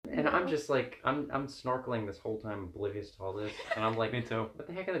I'm just like, I'm snorkeling this whole time, oblivious to all this, and I'm like, Me too. what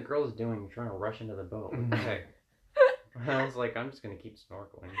the heck are the girls doing trying to rush into the boat? What the heck? And I was like, I'm just gonna keep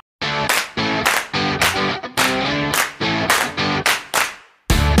snorkeling.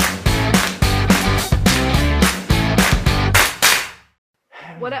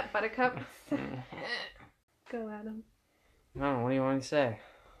 What up, Buttercup? Go, Adam. Oh, what do you want me to say?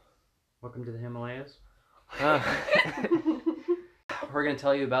 Welcome to the Himalayas. We're gonna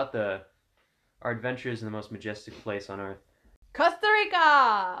tell you about our adventures in the most majestic place on Earth. Costa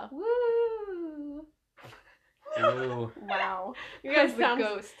Rica! Woo! Ooh, Wow. You Guys, guys the sound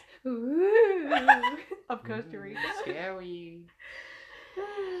ghost. Ooh. Of Costa Rica. scary.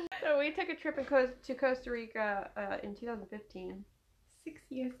 So we took a trip to Costa Rica in 2015. 6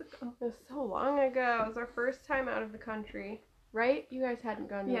 years ago. It was so long ago. It was our first time out of the country, right? You guys hadn't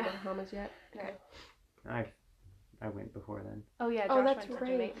gone to the Yeah. Bahamas yet? Okay. I went before then. Oh yeah, Oh, Josh that's went to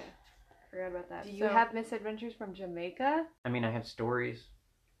right. Jamaica. Forgot about that. Do you have misadventures from Jamaica? I mean, I have stories.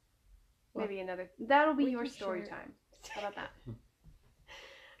 maybe another... That'll be We your can story share. time. How about that?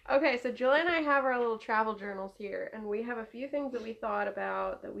 Okay, so Julia and I have our little travel journals here, and we have a few things that we thought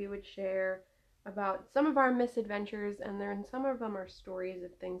about that we would share about some of our misadventures, and then some of them are stories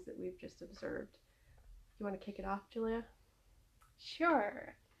of things that we've just observed. You want to kick it off, Julia?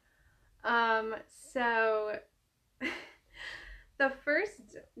 Sure. So the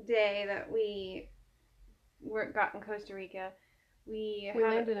first day that we got in Costa Rica, we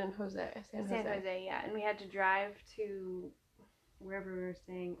landed in San San Jose, yeah, and we had to drive to wherever we were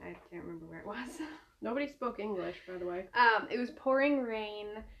staying. I can't remember where it was. Nobody spoke English, by the way. It was pouring rain,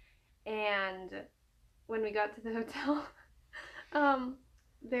 and when we got to the hotel,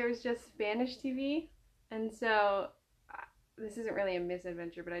 there was just Spanish TV, and so this isn't really a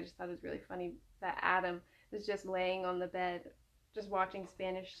misadventure, but I just thought it was really funny that Adam was just laying on the bed, just watching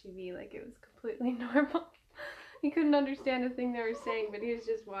Spanish TV like it was completely normal. He couldn't understand a thing they were saying, but he was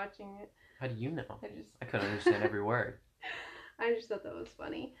just watching it. How do you know? I I couldn't understand every word. I just thought that was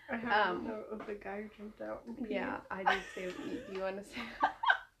funny. I have a note of the guy who jumped out. And peed. Yeah, I did too. Do you want to say that?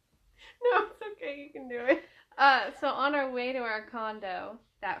 No, it's okay. You can do it. So on our way to our condo,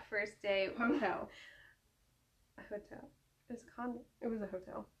 that first day... Hotel. A hotel. It was a condo. It was a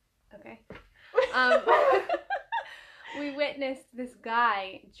hotel. Okay. We witnessed this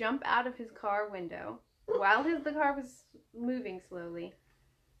guy jump out of his car window while the car was moving slowly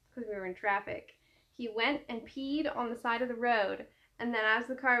because we were in traffic. He went and peed on the side of the road, and then as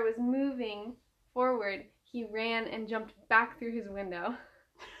the car was moving forward, he ran and jumped back through his window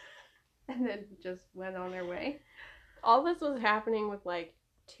and then just went on their way. All this was happening with like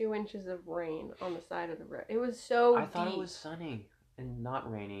 2 inches of rain on the side of the road. It was so I thought deep. it was sunny and not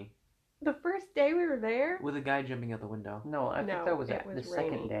rainy. The first day we were there? With a guy jumping out the window. No, I think No, that was, it the was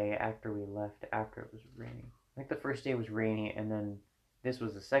second rainy. day after we left, after it was raining. I think the first day was rainy, and then this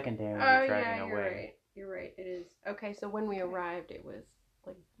was the second day when we were driving you're away. right. You're right. It is. Okay, so when we arrived, it was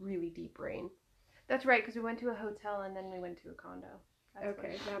like really deep rain. That's right, because we went to a hotel and then we went to a condo. That's what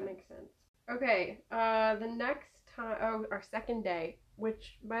Okay, that happened. makes sense. Okay, the next time, our second day,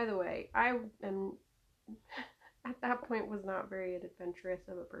 which, by the way, I am, at that point, was not very adventurous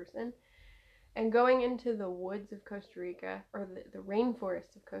of a person. And going into the woods of Costa Rica, or the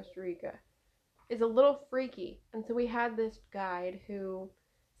rainforest of Costa Rica, is a little freaky. And so we had this guide who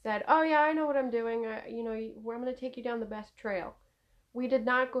said, oh yeah, I know what I'm doing. I'm going to take you down the best trail. We did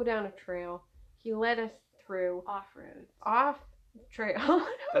not go down a trail. He led us through Off-road. off trail.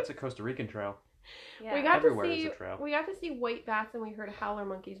 That's a Costa Rican trail. Yeah. We got Everywhere to is see a trail. we got to see white bats and we heard howler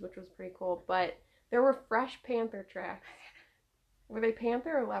monkeys, which was pretty cool. But there were fresh panther tracks. Were they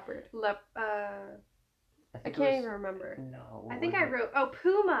panther or leopard? I think it can't was- even remember. No. I think I wrote,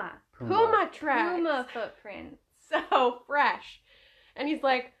 Puma. Puma tracks. Puma footprints. So fresh. And he's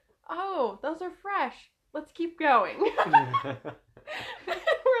like, oh, those are fresh. Let's keep going. We're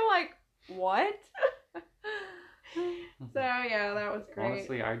like, what? So yeah, that was great.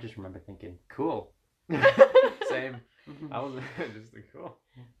 Honestly, I just remember thinking, cool. Same. Mm-hmm. I was just like, cool.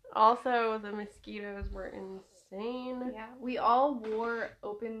 Also, the mosquitoes were insane. Yeah, we all wore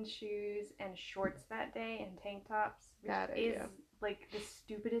open shoes and shorts that day and tank tops, which Bad is idea. like the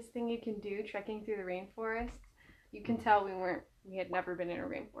stupidest thing you can do trekking through the rainforest. You can tell we had never been in a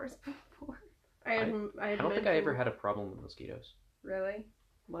rainforest before. I I don't think I ever had a problem with mosquitoes. Really?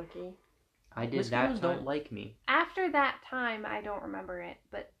 lucky. I did Mosquitoes that time. don't like me. After that time, I don't remember it,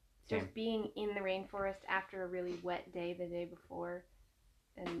 but just Same. being in the rainforest after a really wet day the day before,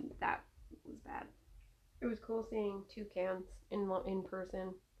 and that was bad. It was cool seeing toucans in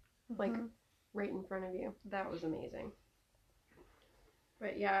person, like right in front of you. That was amazing.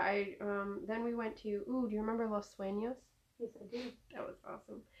 But yeah, then we went to, do you remember Los Sueños? Yes, I do. That was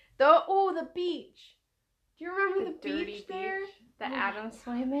awesome. The beach. Do you remember the beach there? That Adam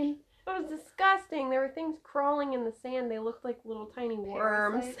swam in? It was disgusting. There were things crawling in the sand. They looked like little tiny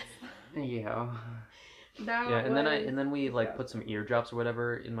worms. Yeah. And then we like put some eardrops or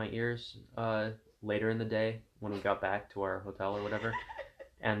whatever in my ears later in the day when we got back to our hotel or whatever,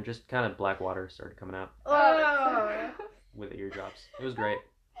 and just kind of black water started coming out with the eardrops. It was great.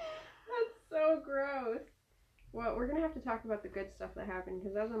 That's so gross. Well, we're gonna have to talk about the good stuff that happened,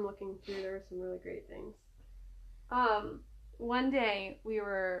 because as I'm looking through, there were some really great things. One day we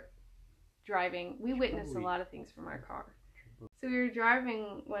were driving. We witnessed a lot of things from our car. So we were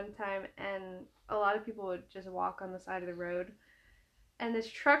driving one time, and a lot of people would just walk on the side of the road. And this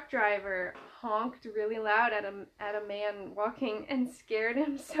truck driver honked really loud at a man walking and scared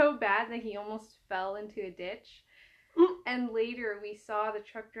him so bad that he almost fell into a ditch. And later we saw the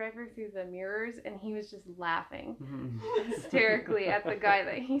truck driver through the mirrors, and he was just laughing hysterically at the guy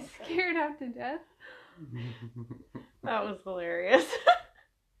that he scared half to death. That was hilarious.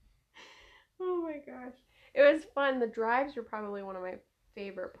 Oh my gosh. It was fun. The drives were probably one of my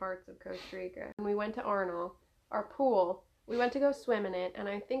favorite parts of Costa Rica. And we went to Arnal, our pool. We went to go swim in it, and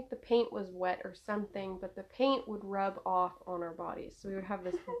I think the paint was wet or something, but the paint would rub off on our bodies. So we would have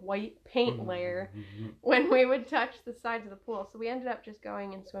this white paint layer when we would touch the sides of the pool. So we ended up just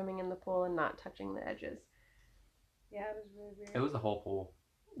going and swimming in the pool and not touching the edges. Yeah, it was really weird. It was the whole pool.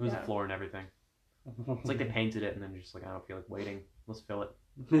 It was the floor and everything. It's like they painted it and then just like, I don't feel like waiting. Let's fill it.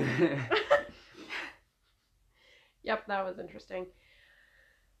 Yep, that was interesting.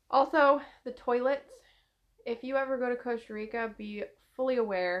 Also, the toilets. If you ever go to Costa Rica, be fully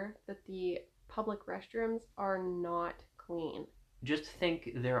aware that the public restrooms are not clean. Just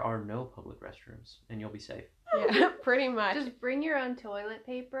think there are no public restrooms and you'll be safe. Yeah, pretty much. Just bring your own toilet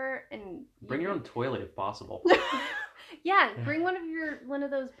paper and bring your own toilet if possible. Yeah, bring one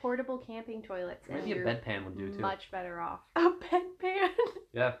of those portable camping toilets. Maybe a bedpan would do too. Much better off. A bedpan?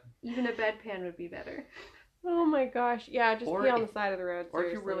 Yeah. Even a bedpan would be better. Oh my gosh. Yeah, just pee on the side of the road. Or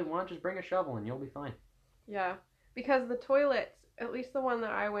if you really want, just bring a shovel and you'll be fine. Yeah, because the toilets, at least the one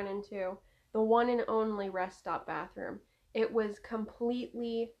that I went into, the one and only rest stop bathroom, it was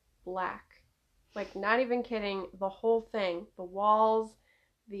completely black. Like, not even kidding, the whole thing. The walls,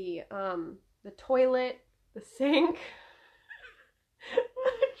 the toilet, the sink.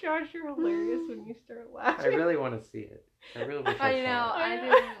 Josh, you're hilarious when you start laughing. I really want to see it. I really wish I know, I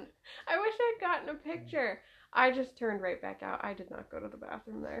didn't. I wish I'd gotten a picture. I just turned right back out. I did not go to the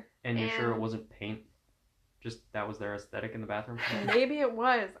bathroom there. And you're sure it wasn't paint? Just that was their aesthetic in the bathroom? Maybe it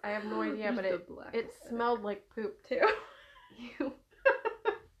was. I have no idea, but it smelled like poop too. Ew.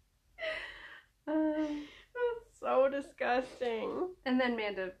 That's so disgusting. And then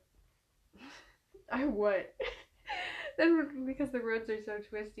Manda. I would. Then because the roads are so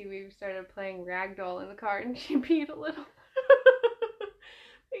twisty, we started playing ragdoll in the car, and she peed a little.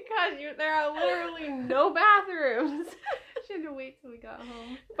 Because there are literally no bathrooms. She had to wait till we got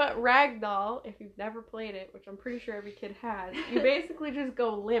home. But ragdoll, if you've never played it, which I'm pretty sure every kid has, you basically just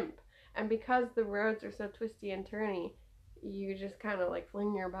go limp. And because the roads are so twisty and turny, you just kind of like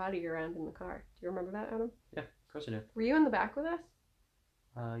fling your body around in the car. Do you remember that, Adam? Yeah, of course I do. Were you in the back with us?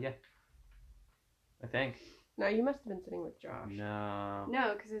 Yeah. I think. No, you must have been sitting with Josh. No.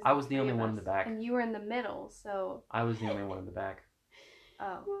 No, because I was the only one in the back. And you were in the middle, so. I was the only one in the back.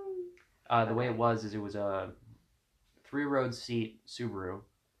 Oh. The way it was a 3-row seat Subaru.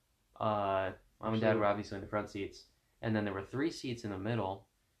 Mom and Dad were obviously in the front seats. And then there were 3 seats in the middle.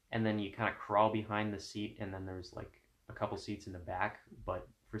 And then you kind of crawl behind the seat. And then there was like a couple seats in the back. But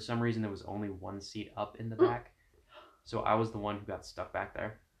for some reason, there was only 1 seat up in the back. So I was the one who got stuck back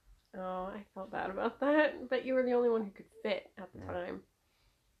there. Oh, I felt bad about that. But you were the only one who could fit at the time.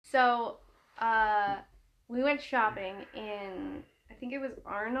 So, we went shopping in, I think it was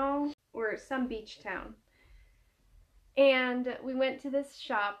Arnal or some beach town. And we went to this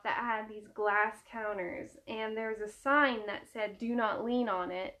shop that had these glass counters, and there was a sign that said, "Do not lean on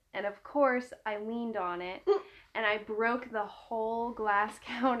it." And of course, I leaned on it, and I broke the whole glass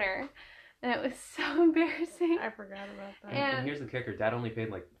counter. And it was so embarrassing. I forgot about that. And here's the kicker. Dad only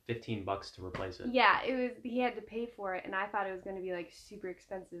paid like $15 to replace it. Yeah, he had to pay for it, and I thought it was going to be like super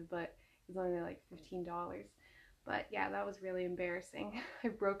expensive, but it was only like $15. But yeah, that was really embarrassing. I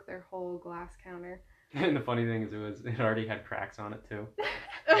broke their whole glass counter. And the funny thing is it already had cracks on it too.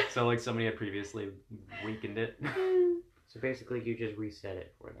 So like somebody had previously weakened it. So basically you just reset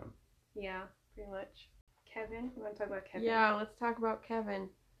it for them. Yeah, pretty much. Kevin? You want to talk about Kevin? Yeah, let's talk about Kevin.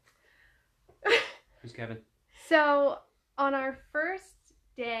 Who's Kevin? So, on our first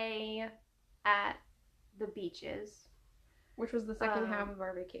day at the beaches, which was the second half of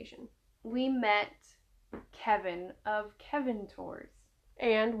our vacation. We met Kevin of Kevin Tours.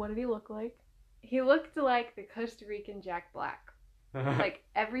 And what did he look like? He looked like the Costa Rican Jack Black. Like,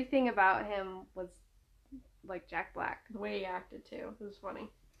 everything about him was like Jack Black. The way he acted, too. It was funny.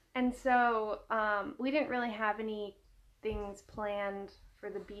 And so, we didn't really have any things planned for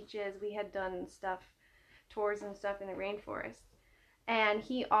the beaches. We had done tours and stuff in the rainforest. And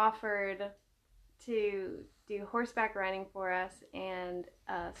he offered to do horseback riding for us and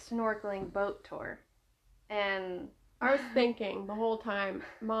a snorkeling boat tour. And I was thinking the whole time,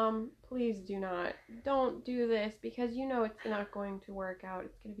 Mom, please don't do this, because you know it's not going to work out.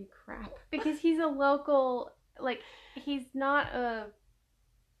 It's going to be crap. Because he's a local, like, he's not a...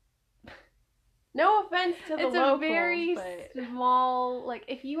 No offense to the locals, it's a very small, like,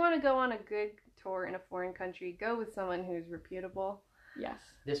 if you want to go on a good tour in a foreign country, go with someone who's reputable. Yes.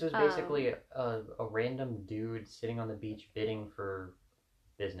 This was basically a random dude sitting on the beach bidding for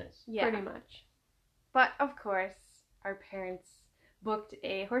business. Yeah. Pretty much. But, of course, our parents booked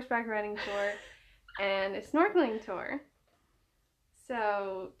a horseback riding tour and a snorkeling tour.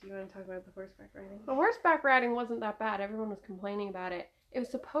 So, do you want to talk about the horseback riding? The horseback riding wasn't that bad. Everyone was complaining about it. It was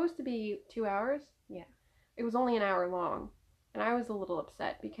supposed to be 2 hours. Yeah. It was only an hour long. And I was a little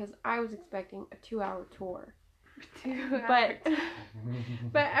upset because I was expecting a 2-hour tour. But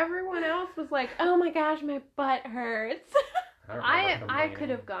everyone else was like, "Oh my gosh, my butt hurts." I could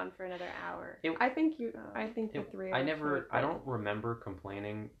have gone for another hour. I think the 3 hours. I don't remember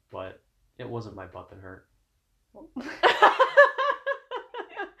complaining, but it wasn't my butt that hurt.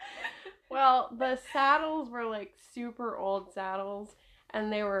 Well, the saddles were like super old saddles,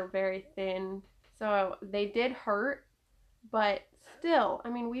 and they were very thin, so they did hurt, but still, I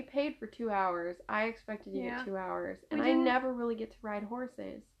mean, we paid for 2 hours. I expected to get 2 hours, and I never really get to ride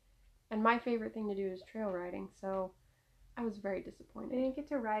horses, and my favorite thing to do is trail riding, so I was very disappointed. I didn't get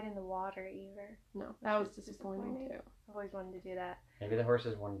to ride in the water either. No, that was disappointing too. I've always wanted to do that. Maybe the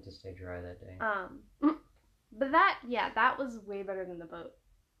horses wanted to stay dry that day. But that was way better than the boat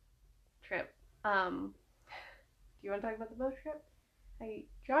trip. Do you want to talk about the boat trip?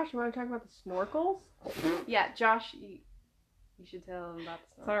 Josh, you want to talk about the snorkels? Yeah, Josh, you should tell them about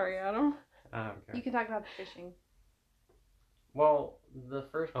the snorkels. Sorry, Adam. Okay. You can talk about the fishing. Well, the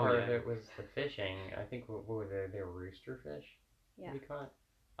first part of it was the fishing. I think what were they were rooster fish. Yeah. We caught.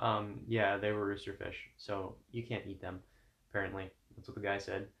 Yeah, they were rooster fish, so you can't eat them. Apparently, that's what the guy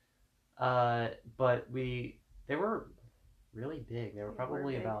said. But they were really big. They were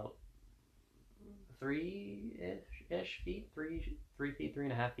probably about 3-ish feet, 3 feet,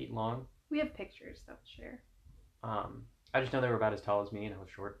 3.5 feet long. We have pictures that we'll share. I just know they were about as tall as me, and I was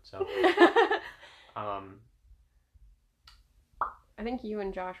short, so. I think you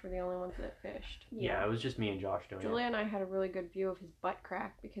and Josh were the only ones that fished. Yeah, it was just me and Josh doing Julia and I had a really good view of his butt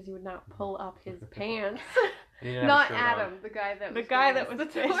crack because he would not pull up his pants. Not Adam, the guy that was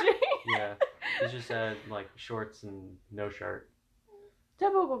fishing. Yeah, he just had like shorts and no shirt.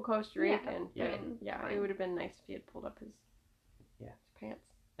 Typical Costa Rican. Yeah, it would have been nice if he had pulled up his pants.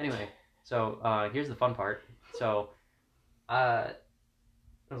 Anyway, so here's the fun part. So I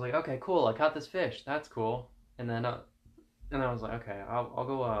was like, okay, cool, I caught this fish. That's cool. And then I was like, okay, I'll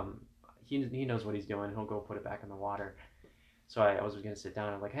go. He knows what he's doing. He'll go put it back in the water. So I was gonna sit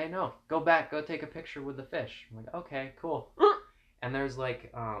down. I'm like, hey, no, go back, go take a picture with the fish. I'm like, okay, cool. And there's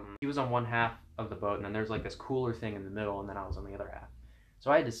like, he was on one half of the boat, and then there's like this cooler thing in the middle, and then I was on the other half. So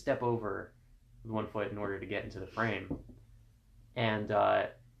I had to step over with 1 foot in order to get into the frame. And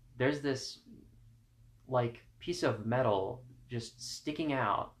there's this like piece of metal just sticking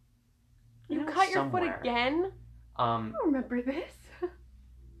out. You cut your foot somewhere. again? I don't remember this.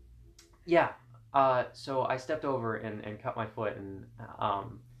 Yeah. So I stepped over and cut my foot, and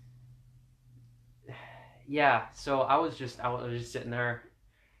yeah. So I was just sitting there,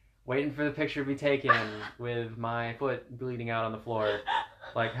 waiting for the picture to be taken with my foot bleeding out on the floor.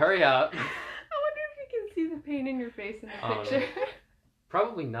 Like, hurry up. I wonder if you can see the pain in your face in the picture.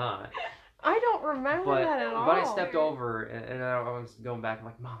 Probably not. I don't remember that at all. But I stepped over and I was going back. I'm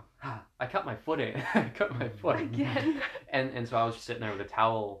like, Mom, I cut my foot in. I cut my foot again. And so I was just sitting there with a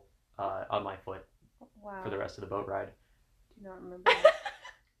towel on my foot for the rest of the boat ride. Do not remember that.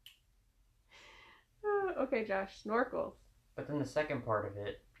 Okay, Josh, snorkels. But then the second part of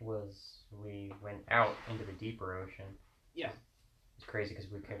it was we went out into the deeper ocean. Yeah. It's crazy because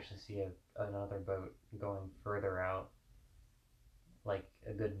we could actually see another boat going further out, like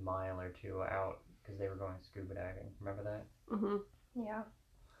a good mile or 2 out, because they were going scuba diving. Remember that? Mm-hmm. Yeah.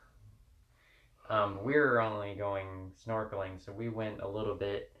 We were only going snorkeling, so we went a little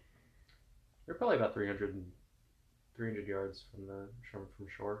bit. We're probably about 300 yards from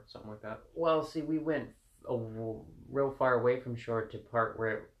shore, something like that. Well, see, we went real far away from shore to part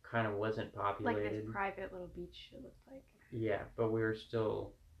where it kind of wasn't Like populated. this private little beach, it looked like. Yeah, but we were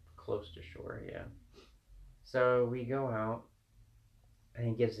still close to shore, yeah. So we go out, and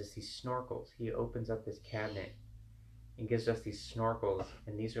he gives us these snorkels. He opens up this cabinet and gives us these snorkels,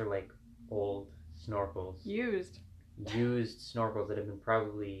 and these are like old snorkels. Used Snorkels that have been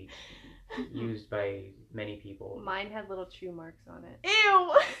probably used by many people. Mine had little chew marks on it.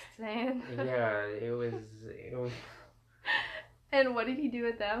 Ew! Saying. Yeah, it was. And what did he do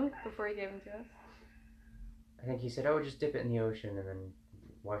with them before he gave them to us? I think he said, "Oh, just dip it in the ocean and then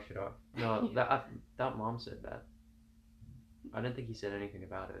wash it off." No, that Mom said that. I didn't think he said anything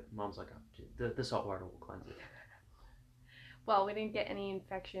about it. Mom's like, oh, the salt water will cleanse it. Well, we didn't get any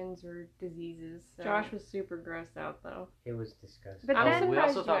infections or diseases. So. Josh was super grossed out though. It was disgusting. But I was then- We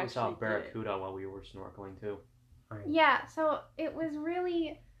surprised also you thought we saw actually did it. barracuda while we were snorkeling too. Yeah, so it was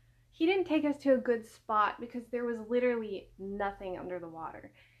really. He didn't take us to a good spot because there was literally nothing under the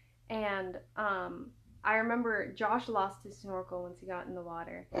water. And I remember Josh lost his snorkel once he got in the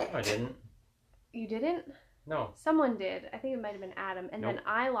water. I didn't. You didn't? No. Someone did. I think it might have been Adam. And Nope. then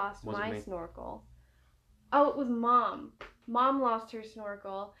I lost Wasn't my me. snorkel. Oh, it was Mom. Mom lost her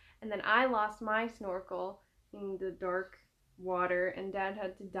snorkel. And then I lost my snorkel in the dark water. And Dad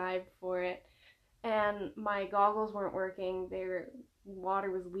had to dive for it. And my goggles weren't working. Water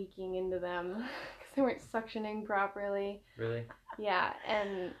was leaking into them because they weren't suctioning properly. Really? Yeah,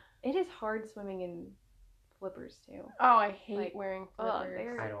 and it is hard swimming in flippers too. Oh, I hate Like, wearing oh, flippers.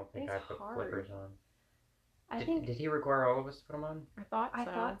 they're- I don't think I It's put hard. flippers on. I think Did he require all of us to put them on? I thought so. I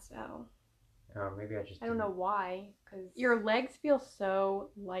thought so. Oh, maybe I just. I don't know didn't. why, because Your legs feel so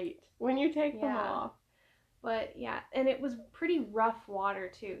light when you take them Yeah. off. But yeah, and it was pretty rough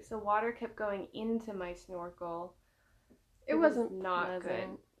water too. So water kept going into my snorkel. It was wasn't not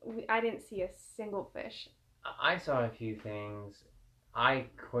pleasant. good. I didn't see a single fish. I saw a few things. I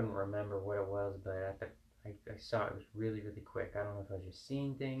couldn't remember what it was, but I saw it was really, really quick. I don't know if I was just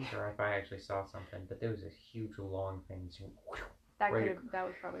seeing things or if I actually saw something, but there was this huge, long thing just That Right. that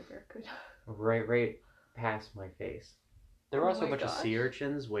was probably barracuda. right past my face. There were Oh also a my bunch of gosh. sea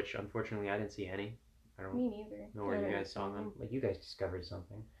urchins, which unfortunately I didn't see any. I don't Me neither. know where I you didn't guys saw see them. Like you guys discovered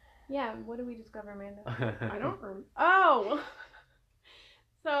something. Yeah, what did we discover, Amanda? I don't remember. Oh!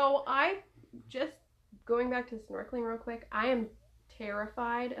 So I just going back to snorkeling real quick. I am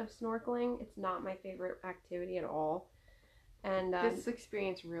terrified of snorkeling. It's not my favorite activity at all. And This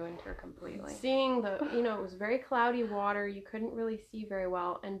experience ruined her completely. seeing it was very cloudy water. You couldn't really see very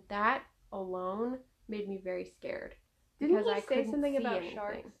well, and that alone made me very scared. Didn't because he I say couldn't something see about anything.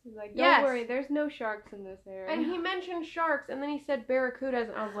 sharks? He's like, don't Yes. worry, there's no sharks in this area. And he mentioned sharks, and then he said barracudas,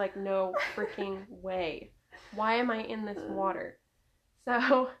 and I was like, no freaking way. Why am I in this water?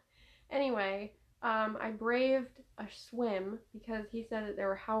 So, anyway, I braved a swim because he said that there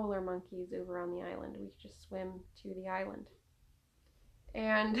were howler monkeys over on the island. We could just swim to the island.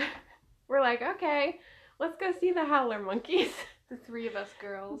 And we're like, okay, let's go see the howler monkeys. the three of us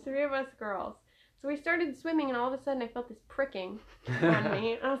girls. The three of us girls. So we started swimming, and all of a sudden I felt this pricking on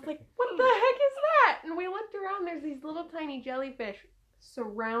me. And I was like, what the heck is that? And we looked around, there's these little tiny jellyfish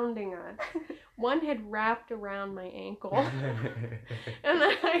surrounding us. One had wrapped around my ankle. And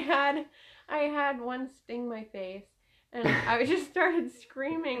then I had one sting my face. And I just started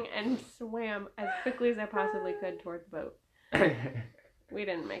screaming and swam as quickly as I possibly could toward the boat. We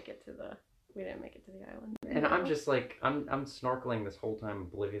didn't make it to the island. And I'm just like, I'm snorkeling this whole time,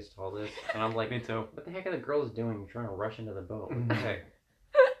 oblivious to all this, and I'm like, Me too. what the heck are the girls doing trying to rush into the boat? What the heck?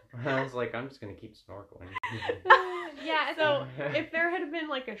 And I was like, I'm just gonna keep snorkeling. Yeah, so if there had been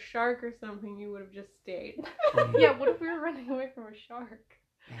like a shark or something, you would have just stayed. Yeah, what if we were running away from a shark?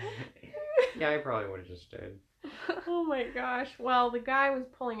 Yeah, I probably would have just stayed. Oh my gosh. Well, the guy was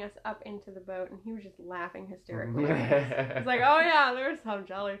pulling us up into the boat, and he was just laughing hysterically. He's like, oh yeah, there's some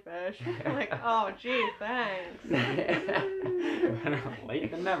jellyfish. I'm like, oh gee, thanks. Better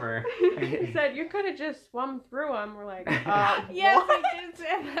late than never. He said, you could have just swum through them. We're like, Yes, what? I did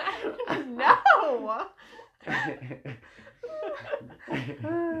say that. No!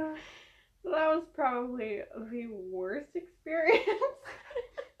 So that was probably the worst experience.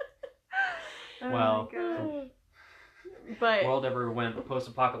 Well, Oh, but World ever went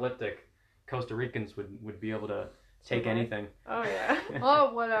post-apocalyptic, Costa Ricans would be able to Take Survive. anything. Oh yeah.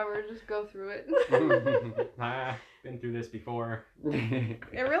 Oh, whatever. Just go through it. Been through this before. It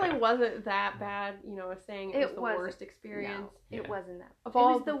really wasn't that bad, I was saying it was It the wasn't. worst experience. No, it Yeah. wasn't that. Of It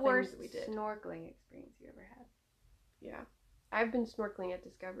all was the things worst we did. snorkeling experience you ever had. Yeah. I've been snorkeling at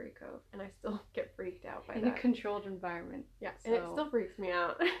Discovery Cove and I still get freaked out by In a that. controlled environment. Yeah, and it So- still freaks me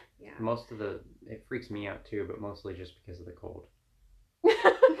out. Yeah. It freaks me out too, but mostly just because of the cold.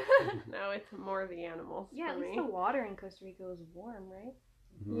 No, it's more the animals Yeah, for at least me. the water in Costa Rica was warm, right?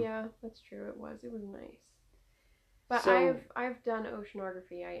 Mhm. Yeah, that's true. It was nice. But So- I've done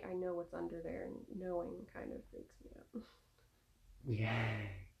oceanography. I know what's under there, and knowing kind of freaks me out. Yeah.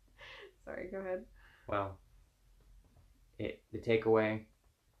 Sorry, go ahead. Well, the takeaway: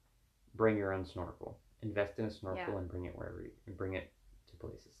 bring your own snorkel. Invest in a snorkel Yeah. and bring it bring it to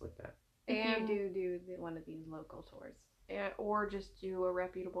places like that. If And- you do one of these local tours. Or just do a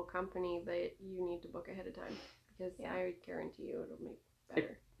reputable company that you need to book ahead of time, because Yeah. I guarantee you it'll make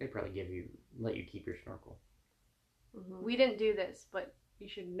better. They probably let you keep your snorkel. Mhm. We didn't do this, but you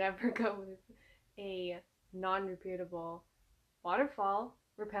should never go with a non-reputable waterfall,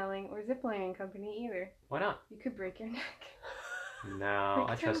 rappelling, or ziplining company either. Why not? You could break your neck. No,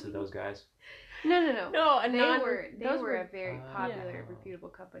 I trusted those guys. No. No, a They non- were those a very popular, Yeah. reputable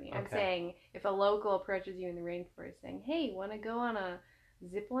company. I'm Okay. saying if a local approaches you in the rainforest saying, "Hey, want to go on a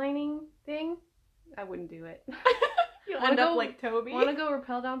ziplining thing?" I wouldn't do it. You'll Wanna end up go- like Toby. Want to go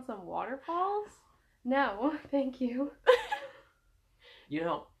rappel down some waterfalls? No, thank you. You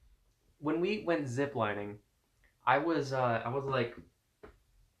know, when we went ziplining, I was like,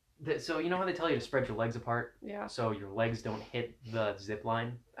 so you know how they tell you to spread your legs apart Yeah, so your legs don't hit the zip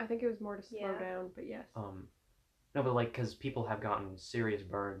line? I think it was more to slow Yeah. down, but yes. No, but like, because people have gotten serious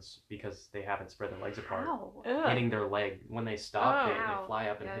burns because they haven't spread their legs apart. How? Ugh. Hitting their leg when they stop, Oh. they Ow. fly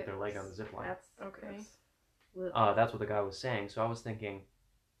up and hit their leg on the zip line. That's Okay. gross. That's what the guy was saying. So I was thinking,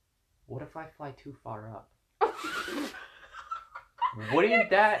 what if I fly too far up? Wouldn't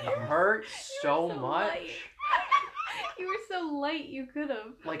that hurt so so much? light. You were so light, you could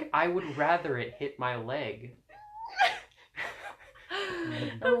have. Like, I would rather it hit my leg.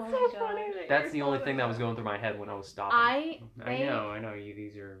 That's Oh my so gosh. funny. That That's you're the only so thing that was upset. going through my head when I was stopping. I know.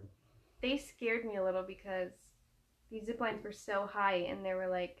 These are. They scared me a little because these zip lines were so high, and they were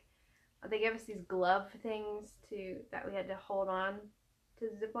like, they gave us these glove things that we had to hold on to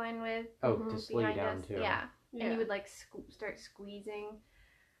the zip line with. Oh, Mhm. to slow you behind down us. too. Yeah. Yeah. And you would like start squeezing.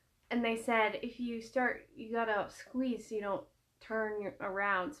 And they said if you start, you gotta squeeze so you don't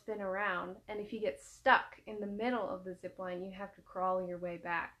spin around. And if you get stuck in the middle of the zip line, you have to crawl your way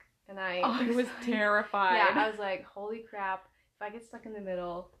back. And I I was like- terrified. Yeah, I was like, holy crap. If I get stuck in the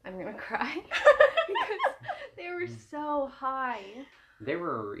middle, I'm gonna cry. Because they were so high. They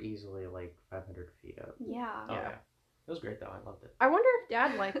were easily like 500 feet up. Yeah. Oh, yeah. It was great, though. I loved it. I wonder if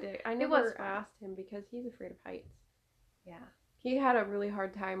Dad liked it. I It never was fun. asked him because he's afraid of heights. Yeah. He had a really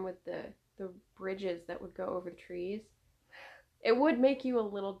hard time with the bridges that would go over the trees. It would make you a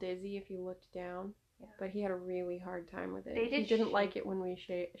little dizzy if you looked down, Yeah. but he had a really hard time with it. They He did didn't shake- like it when we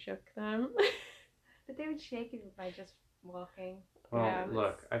shook them. But they would shake it by just walking. Well, Yeah,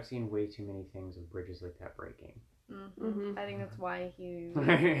 look, I've seen way too many things of bridges like that breaking. Mm-hmm. Mhm. I think that's why he.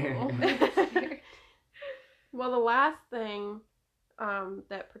 Well, the last thing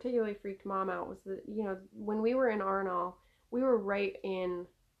that particularly freaked Mom out was that, when we were in Arnall, we were right in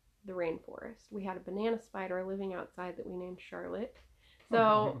the rainforest. We had a banana spider living outside that we named Charlotte.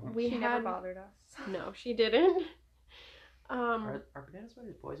 So we She had never bothered us. No, she didn't. Are banana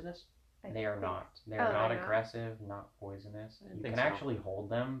spiders poisonous? They are not. They Oh, are not they're not. aggressive, not poisonous. I didn't You think can so. actually hold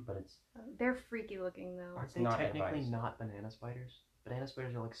them, but it's They're freaky looking though. Aren't It's they not technically advised. not banana spiders? Banana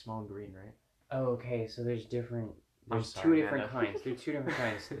spiders are like small and green, right? oh, okay. So there's different. I'm There's sorry, two different Amanda. kinds. There's two different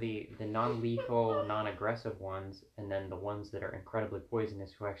kinds. The non-lethal, non-aggressive ones, and then the ones that are incredibly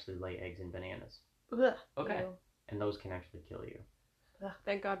poisonous who actually lay eggs in bananas, Ugh. Okay. Ew. and those can actually kill you.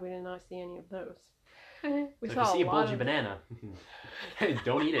 Thank God we did not see any of those. We So saw if you see a lot bulgy of- banana,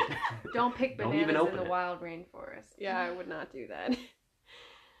 don't eat it. Don't pick Don't bananas even open in the it. wild rainforest. Yeah, I would not do that.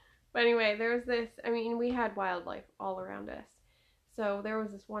 But anyway, there's this. I mean, we had wildlife all around us. So there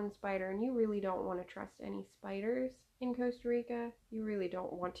was this one spider, and you really don't want to trust any spiders in Costa Rica. You really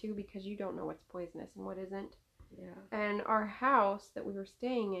don't want to because you don't know what's poisonous and what isn't. Yeah. And our house that we were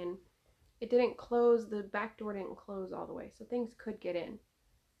staying in, it didn't close, the back door didn't close all the way. So things could get in,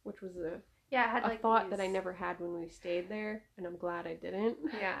 which was a Yeah, it had a like thought that I these- never had when we stayed there, and I'm glad I didn't.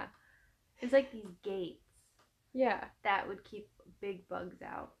 Yeah. It's like these gates Yeah. that would keep big bugs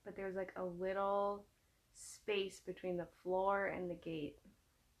out, but there was like a little space between the floor and the gate.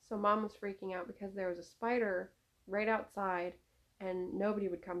 So Mom was freaking out because there was a spider right outside, and nobody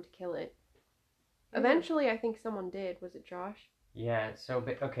would come to kill it. It was Eventually, I think someone did. Was it Josh? Yeah. So,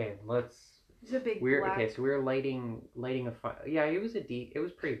 okay, let's. It's a big We're black. okay. So we were lighting a fire. Yeah, it was it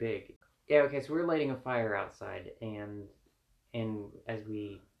was pretty big. Yeah. Okay. So we were lighting a fire outside, and as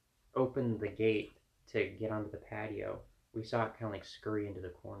we opened the gate to get onto the patio, we saw it kind of like scurry into the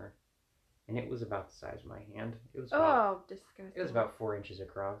corner, and it was about the size of my hand. It was about, Oh, disgusting. it was about 4 inches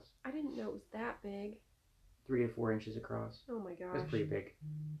across, I didn't know it was that big. 3 to 4 inches across. Oh my It was gosh. pretty big.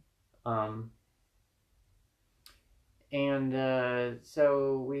 And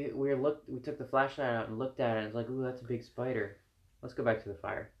so we took the flashlight out and looked at it. And it's like, ooh, that's a big spider. Let's go back to the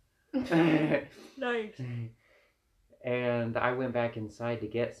fire. Nice. And I went back inside to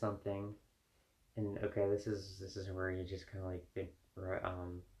get something. And okay, this is where you just kind of like think,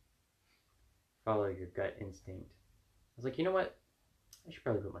 follow your gut instinct. I was like, you know what? I should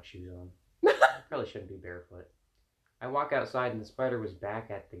probably put my shoes on. I probably shouldn't be barefoot. I walk outside and the spider was back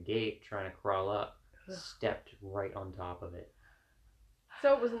at the gate trying to crawl up. Stepped right on top of it.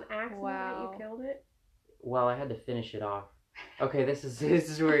 So it was an accident that Wow. you killed it? Well, I had to finish it off. Okay, this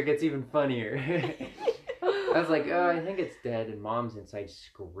is where it gets even funnier. I was like, oh, I think it's dead, and Mom's inside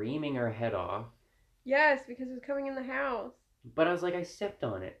screaming her head off. Yes, because it was coming in the house. But I was like, I stepped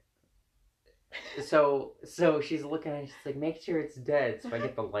on it. So she's looking at it, she's like, make sure it's dead. So I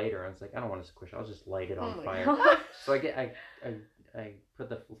get the lighter. I was like, I don't want to squish it. I'll just light it on Oh my fire. God. So I put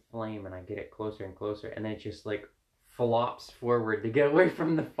the flame and I get it closer and closer, and then it just like flops forward to get away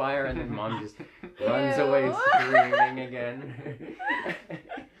from the fire, and then Mom just runs away Ew. screaming again.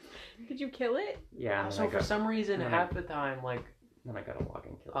 Did you kill it? Yeah. And So for some reason, then half the time, like then I gotta walk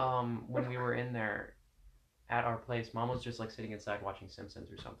and kill it. when we were in there at our place, Mom was just like sitting inside watching Simpsons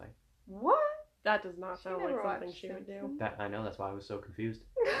or something. What? That does not She sound like never something watched she would do. Simpsons. That I know. That's why I was so confused.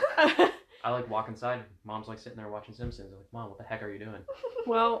 I like walk inside. Mom's like sitting there watching Simpsons. I'm like, Mom, what the heck are you doing?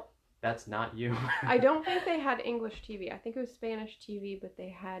 Well, That's not you. I don't think they had English TV. I think it was Spanish TV, but they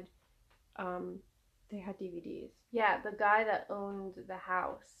had DVDs. Yeah, the guy that owned the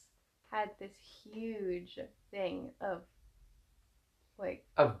house had this huge thing of like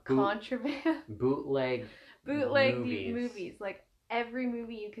Of contraband, bootleg bootleg movies. movies, like every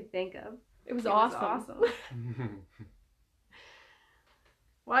movie you could think of. It was It awesome. was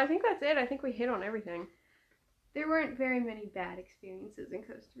Well, I think that's it. I think we hit on everything. There weren't very many bad experiences in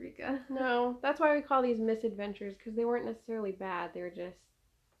Costa Rica. No, that's why we call these misadventures, because they weren't necessarily bad. They were just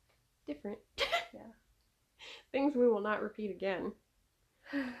different. Yeah. Things we will not repeat again.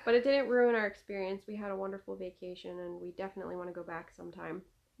 But it didn't ruin our experience. We had a wonderful vacation, and we definitely want to go back sometime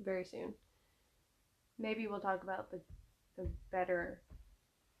very soon. Maybe we'll talk about the better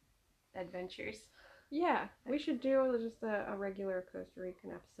adventures. Yeah, we should do just a regular Costa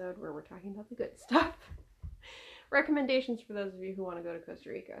Rican episode where we're talking about the good stuff. Recommendations for those of you who want to go to Costa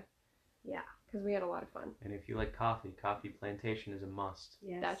Rica. Yeah. Because we had a lot of fun. And if you like coffee, Coffee Plantation is a must.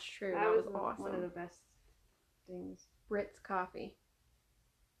 Yes. That's true. That was awesome. One of the best things. Brits coffee.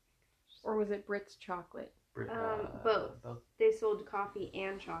 Or was it Brits chocolate? Both. They sold coffee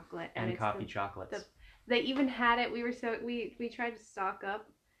and chocolate. And it's coffee the- chocolates. They even had it. We tried to stock up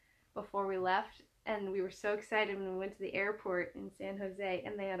before we left, and we were so excited when we went to the airport in San Jose,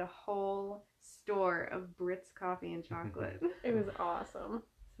 and they had a whole store of Brits coffee and chocolate. It was awesome.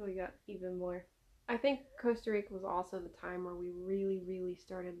 So we got even more. I think Costa Rica was also the time where we really, really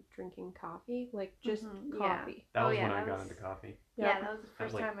started drinking coffee. Like, just Mhm, yeah. coffee. That Oh, was yeah, when I that got was- into coffee. Yeah. Yeah, that was the I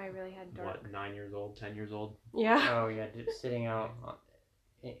was first like, time I really had dark. What, 9 years old, 10 years old? Yeah. Oh yeah, just sitting out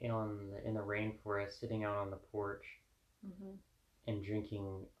in the rainforest, sitting out on the porch Mm-hmm. and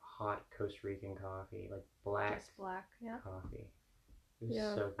drinking hot Costa Rican coffee, like black Just black. Yeah. coffee. It was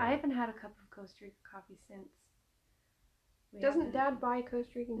Yeah. so good. I haven't had a cup of Costa Rica coffee since. We Doesn't haven't- Dad buy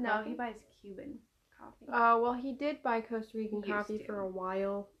Costa Rican No, coffee? he buys Cuban coffee. Well, he did buy Costa Rican He used coffee to. for a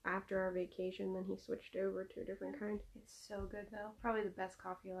while after our vacation, then he switched over to a different kind. It's so good though. Probably the best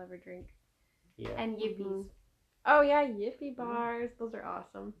coffee I'll ever drink. Yeah, And Yippies. Mhm. Oh, yeah, Yippee bars. Those are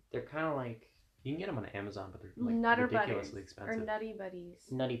awesome. they're kind of like You can get them on Amazon, but they're like Nutter Butters ridiculously or expensive. Nutty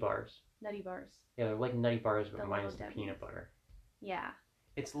Buddies. nutty bars. Nutty bars. Yeah, they're like nutty bars, but The minus little the peanut Debbie's. butter. Yeah.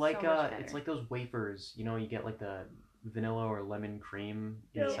 It's like So much it's better. like those wafers. You know, you get like the vanilla or lemon cream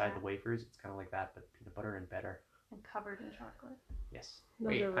Yeah. inside the wafers. It's kind of like that, but peanut butter and better. And covered in chocolate. Yes. Those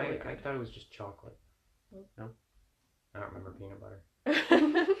Wait, are really I thought it was just chocolate. No. I don't remember peanut butter.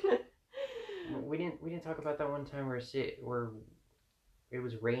 good. We didn't talk about that one time where it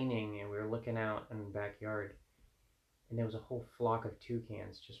was raining and we were looking out in the backyard, and there was a whole flock of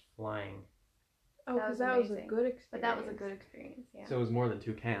toucans just flying. Oh, That because was that was a amazing. good experience. But that was a good experience, yeah. So it was more than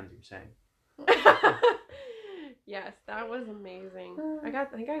 2 cans. You're saying? Yes, that was amazing. I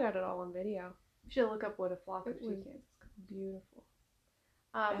think I got it all on video. You should look up what a flock of It was toucans. beautiful.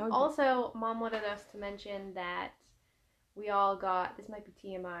 That would be- Also, Mom wanted us to mention that we all got, this might be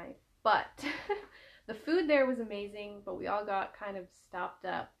TMI, but the food there was amazing, but we all got kind of stopped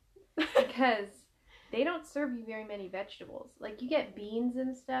up because they don't serve you very many vegetables. Like, you get beans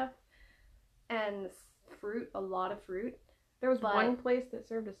and stuff and fruit, a lot of fruit. There was But- one place that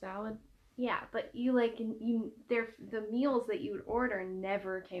served a salad. Yeah, but the meals that you would order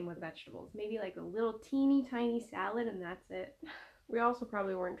never came with vegetables. Maybe like a little teeny tiny salad and that's it. We also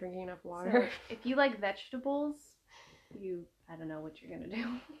probably weren't drinking enough So water. if you like vegetables, I don't know what you're gonna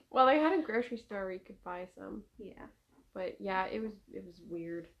do. Well, they had a grocery store where you could buy some. Yeah. But yeah, it was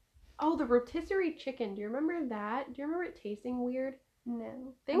weird. Oh, the rotisserie chicken. Do you remember that? Do you remember it tasting weird?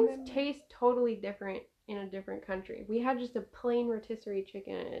 No. Things taste totally different in a different country. We had just a plain rotisserie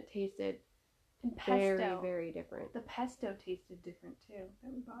chicken and it tasted And very, pesto. very different. The pesto tasted different too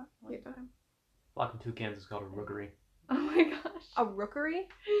that we bought one Yeah. time. Flock of toucans is called a rookery. Oh my gosh. A rookery?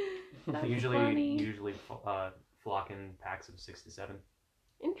 That's usually funny. flock in packs of 6 to 7.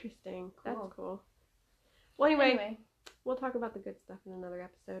 Interesting. Cool. That's cool. Well, anyway, we'll talk about the good stuff in another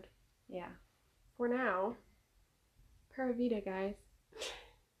episode. Yeah. For now, Pura Vida, guys.